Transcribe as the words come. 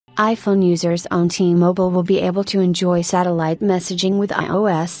iPhone users on T-Mobile will be able to enjoy satellite messaging with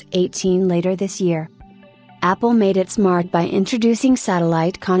iOS 18 later this year. Apple made its mark by introducing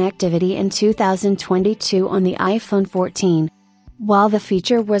satellite connectivity in 2022 on the iPhone 14. While the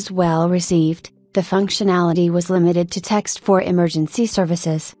feature was well received, the functionality was limited to text for emergency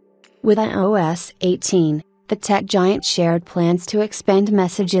services. With iOS 18, the tech giant shared plans to expand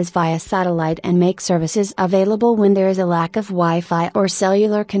messages via satellite and make services available when there is a lack of Wi-Fi or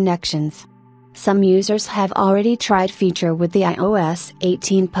cellular connections. Some users have already tried feature with the iOS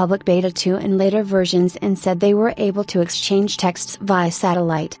 18 public beta 2 and later versions and said they were able to exchange texts via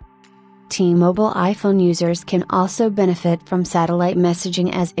satellite. T-Mobile iPhone users can also benefit from satellite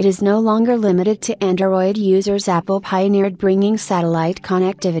messaging as it is no longer limited to Android users. Apple pioneered bringing satellite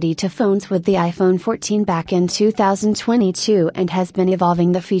connectivity to phones with the iPhone 14 back in 2022 and has been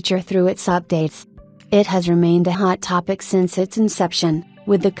evolving the feature through its updates. It has remained a hot topic since its inception,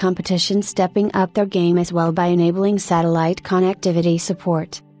 with the competition stepping up their game as well by enabling satellite connectivity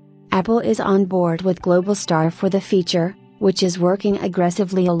support. Apple is on board with Globalstar for the feature, which is working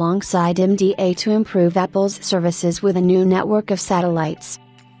aggressively alongside MDA to improve Apple's services with a new network of satellites.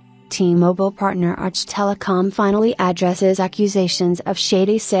 T-Mobile partner Arch Telecom finally addresses accusations of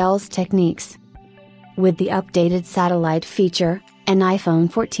shady sales techniques. With the updated satellite feature, an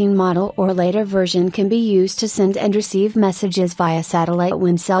iPhone 14 model or later version can be used to send and receive messages via satellite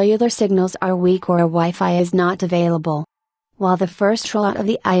when cellular signals are weak or Wi-Fi is not available. While the first rollout of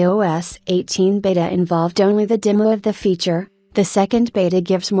the iOS 18 beta involved only the demo of the feature, the second beta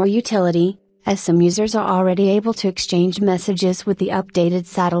gives more utility, as some users are already able to exchange messages with the updated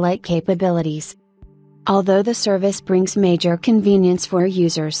satellite capabilities. Although the service brings major convenience for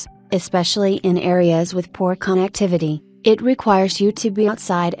users, especially in areas with poor connectivity, it requires you to be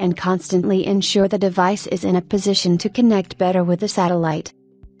outside and constantly ensure the device is in a position to connect better with the satellite.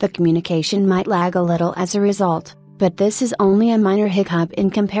 The communication might lag a little as a result, but this is only a minor hiccup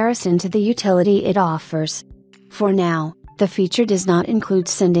in comparison to the utility it offers. For now, the feature does not include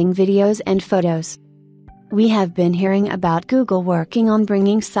sending videos and photos. We have been hearing about Google working on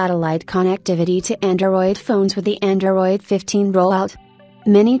bringing satellite connectivity to Android phones with the Android 15 rollout.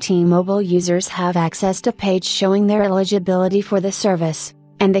 Many T-Mobile users have accessed a page showing their eligibility for the service,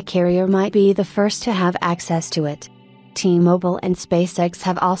 and the carrier might be the first to have access to it. T-Mobile and SpaceX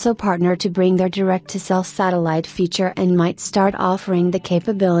have also partnered to bring their direct-to-cell satellite feature and might start offering the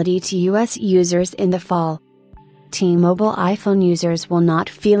capability to US users in the fall. T-Mobile iPhone users will not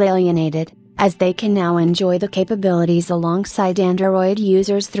feel alienated, as they can now enjoy the capabilities alongside Android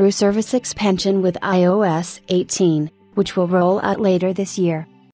users through service expansion with iOS 18, which will roll out later this year.